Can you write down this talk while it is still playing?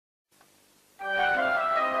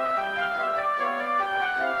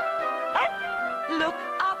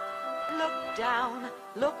down,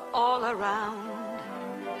 look all around.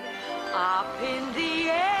 Up in the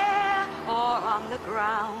air or on the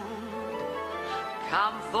ground.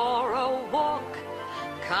 Come for a walk,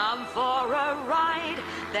 come for a ride.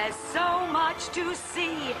 There's so much to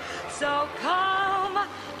see, so come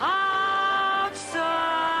outside.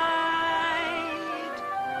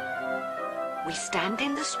 We stand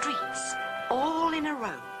in the streets, all in a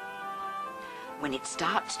row. When it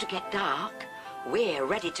starts to get dark, we're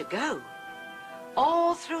ready to go.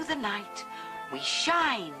 All through the night, we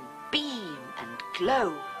shine, beam and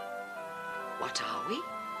glow. What are we?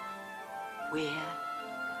 We're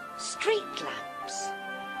street lamps.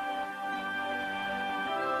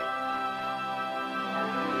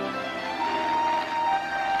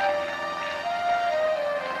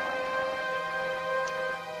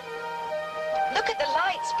 Look at the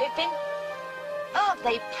lights, Pippin. Aren't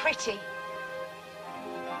they pretty?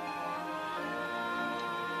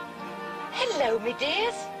 Hello, me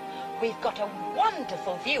dears. We've got a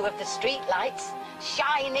wonderful view of the street lights,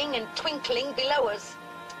 shining and twinkling below us.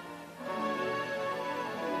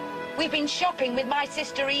 We've been shopping with my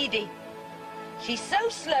sister Edie. She's so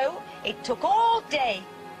slow, it took all day.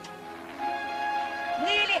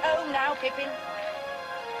 Nearly home now, Pippin.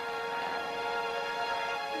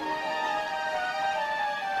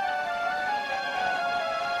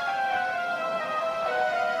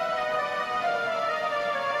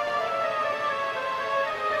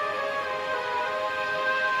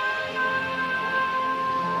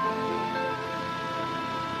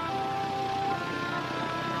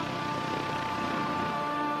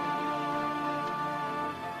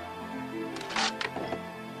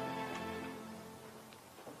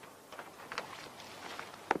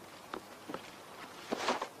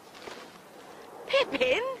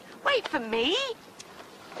 Pippin, wait for me.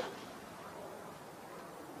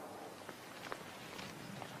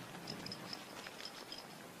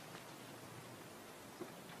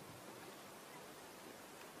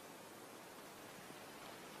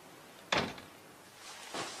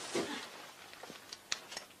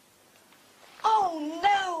 Oh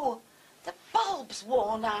no! The bulb's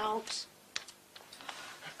worn out.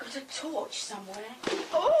 I've got a torch somewhere.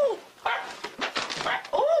 Oh!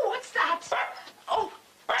 Oh, what's that? Oh,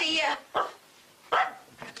 dear.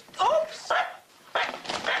 Oops.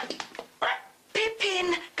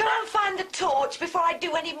 Pippin, go and find the torch before I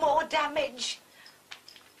do any more damage.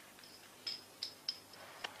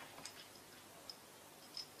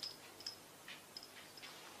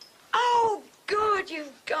 Oh, good,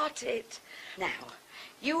 you've got it. Now,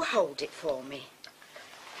 you hold it for me.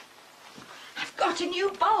 I've got a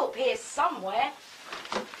new bulb here somewhere.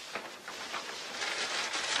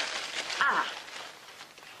 Ah,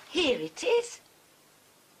 here it is.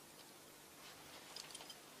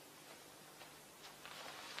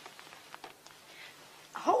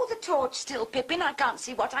 Hold the torch still, Pippin. I can't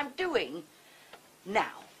see what I'm doing.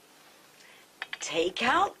 Now, take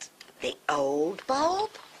out the old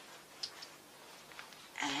bulb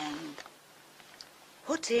and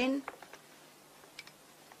put in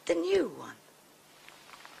the new one.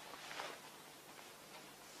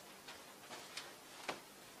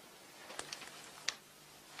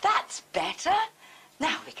 That's better.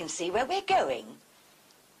 Now we can see where we're going.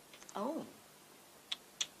 Oh.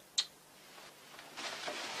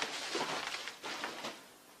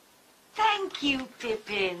 Thank you,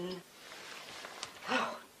 Pippin.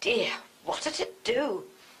 Oh, dear, what a to-do.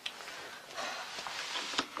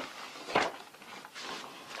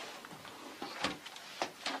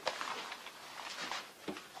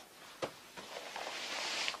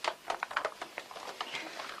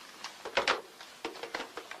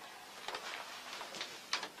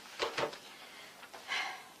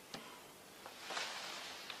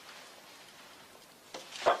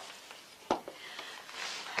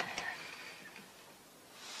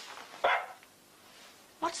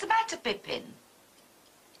 What's the matter, Pippin?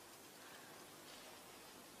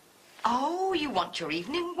 Oh, you want your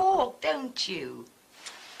evening walk, don't you?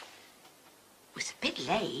 It's a bit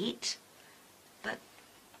late, but...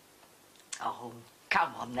 Oh,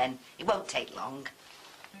 come on then. It won't take long.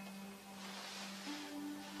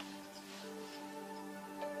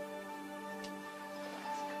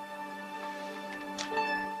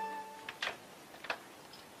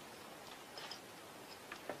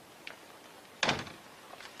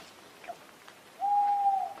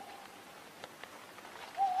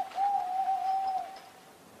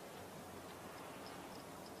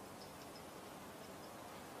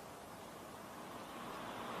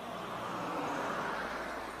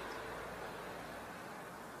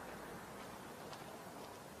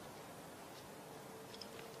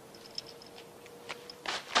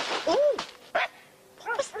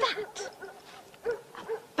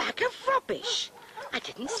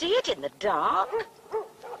 in the dark.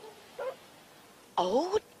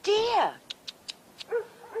 Oh, dear.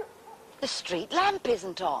 The street lamp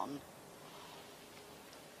isn't on.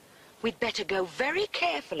 We'd better go very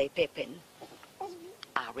carefully, Pippin.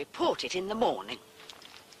 I'll report it in the morning.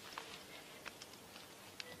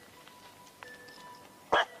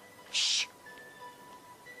 Shh.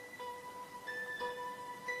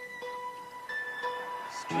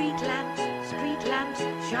 Street lamps,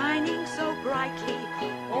 shining so brightly,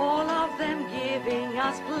 all of them giving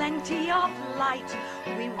us plenty of light.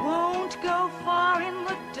 We won't go far in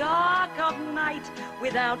the dark of night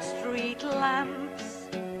without street lamps.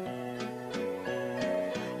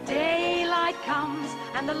 Daylight comes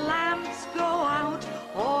and the lamps go out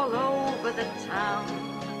all over the town.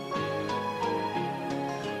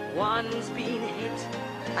 One's been hit,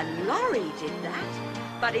 a lorry did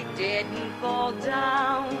that, but it didn't fall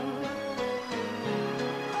down.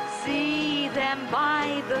 See them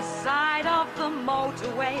by the side of the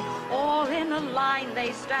motorway, all in a line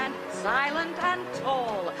they stand, silent and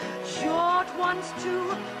tall. Short ones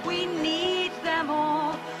too, we need them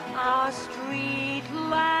all, our street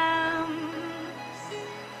lamps.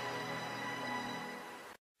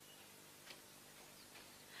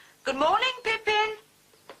 Good morning, Pippin.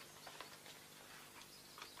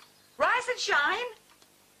 Rise and shine.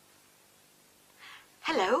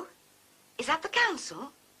 Hello, is that the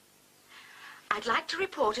council? I'd like to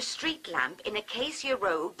report a street lamp in Acacia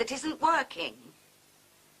Road that isn't working.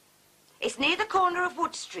 It's near the corner of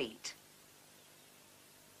Wood Street.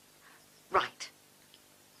 Right.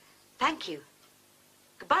 Thank you.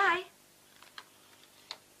 Goodbye.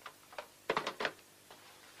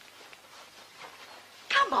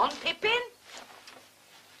 Come on, Pippin.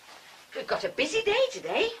 We've got a busy day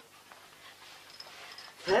today.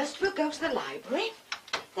 First we'll go to the library,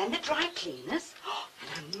 then the dry cleaners,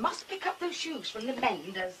 and I must pick up those shoes from the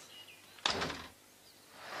menders.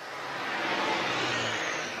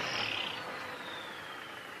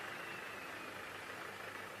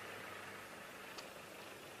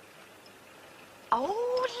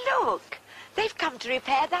 Oh, look! They've come to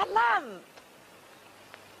repair that lamp.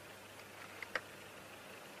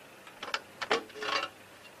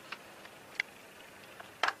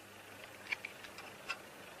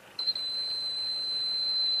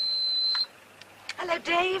 Hello,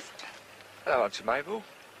 Dave. Hello, Auntie Mabel.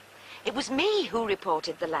 It was me who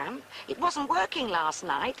reported the lamp. It wasn't working last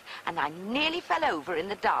night, and I nearly fell over in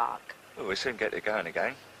the dark. Well, we soon get it going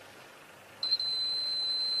again.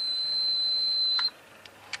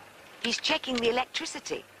 He's checking the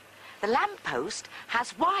electricity. The lamppost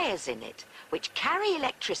has wires in it which carry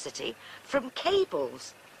electricity from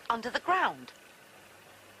cables under the ground.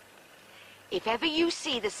 If ever you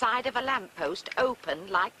see the side of a lamppost open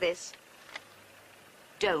like this,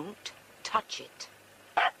 don't touch it.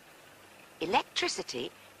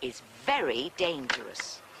 Electricity is very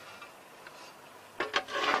dangerous.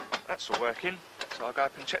 That's all working, so I'll go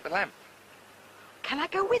up and check the lamp. Can I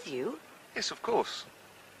go with you? Yes, of course.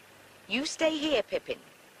 You stay here, Pippin.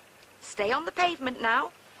 Stay on the pavement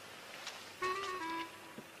now.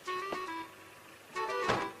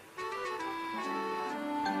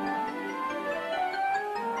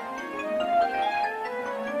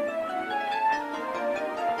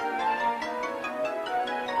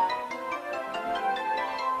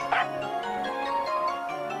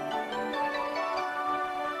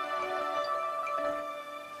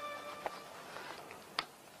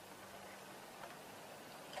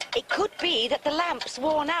 It could be that the lamp's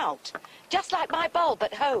worn out, just like my bulb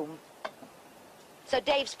at home. So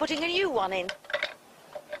Dave's putting a new one in.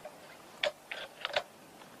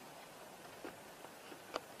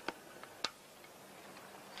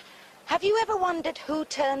 Have you ever wondered who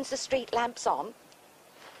turns the street lamps on?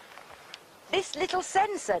 This little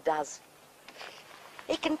sensor does.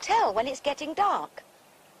 It can tell when it's getting dark.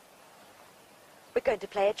 We're going to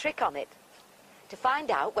play a trick on it to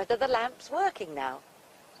find out whether the lamp's working now.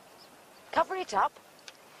 Cover it up,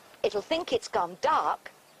 it'll think it's gone dark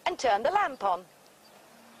and turn the lamp on.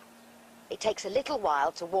 It takes a little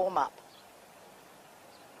while to warm up.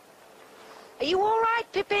 Are you all right,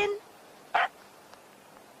 Pippin?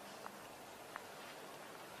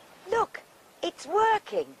 Look, it's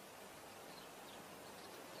working.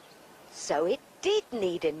 So it did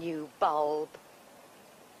need a new bulb.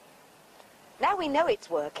 Now we know it's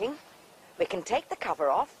working, we can take the cover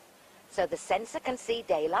off so the sensor can see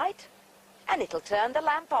daylight, and it'll turn the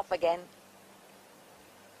lamp off again.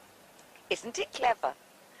 Isn't it clever?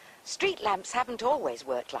 Street lamps haven't always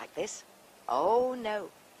worked like this. Oh, no.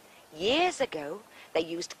 Years ago, they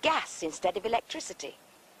used gas instead of electricity.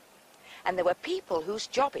 and there were people whose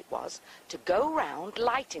job it was to go round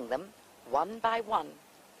lighting them one by one.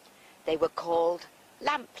 They were called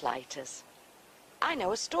lamplighters. I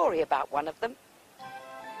know a story about one of them.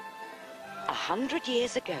 100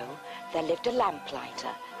 years ago, there lived a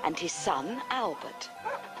lamplighter and his son, Albert.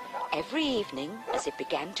 Every evening, as it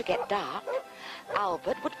began to get dark,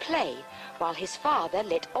 Albert would play while his father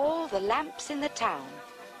lit all the lamps in the town.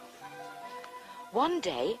 One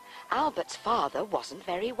day, Albert's father wasn't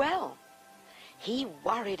very well. He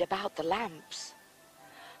worried about the lamps.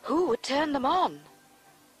 Who would turn them on?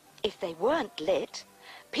 If they weren't lit,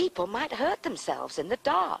 people might hurt themselves in the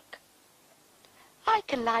dark. "I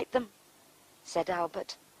can light them," said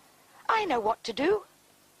Albert. "I know what to do."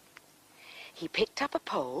 He picked up a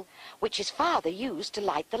pole which his father used to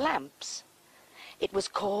light the lamps. It was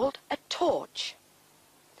called a torch.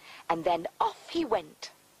 And then off he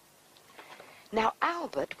went. Now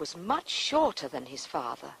Albert was much shorter than his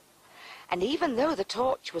father, and even though the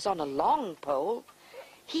torch was on a long pole,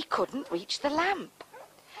 he couldn't reach the lamp.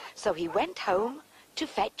 So he went home to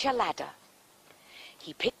fetch a ladder.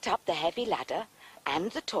 He picked up the heavy ladder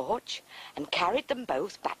and the torch and carried them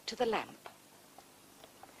both back to the lamp.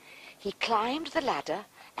 He climbed the ladder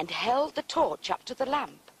and held the torch up to the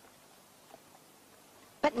lamp.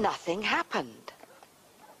 But nothing happened.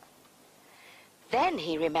 Then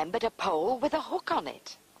he remembered a pole with a hook on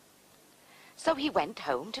it. So he went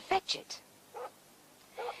home to fetch it.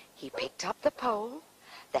 He picked up the pole,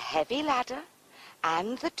 the heavy ladder,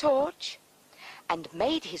 and the torch, and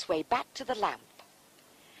made his way back to the lamp.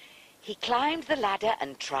 He climbed the ladder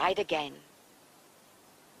and tried again.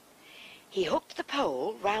 He hooked the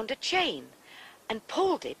pole round a chain and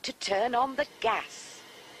pulled it to turn on the gas.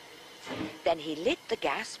 Then he lit the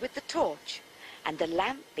gas with the torch, and the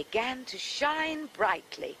lamp began to shine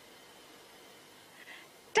brightly.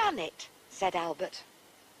 "Done it," said Albert.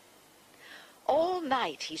 All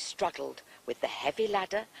night he struggled with the heavy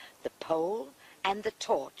ladder, the pole, and the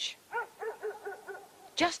torch.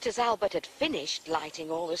 Just as Albert had finished lighting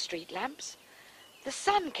all the street lamps, the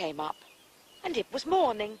sun came up, and it was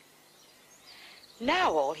morning.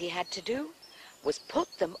 Now all he had to do was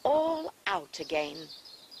put them all out again.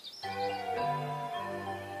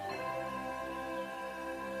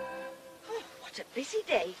 Oh, what a busy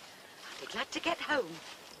day. I'll be glad to get home.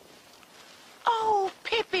 Oh,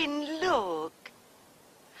 Pippin, look.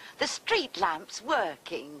 The street lamp's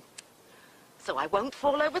working. So I won't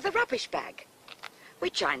fall over the rubbish bag,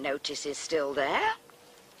 which I notice is still there.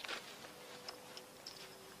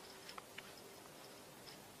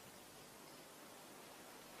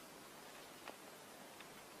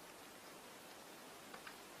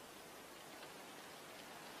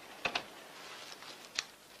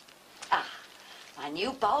 My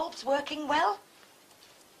new bulb's working well.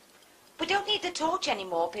 We don't need the torch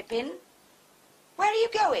anymore, Pippin. Where are you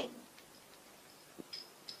going?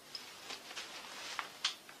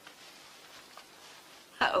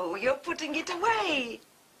 Oh, you're putting it away.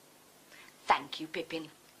 Thank you,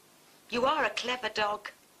 Pippin. You are a clever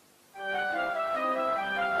dog.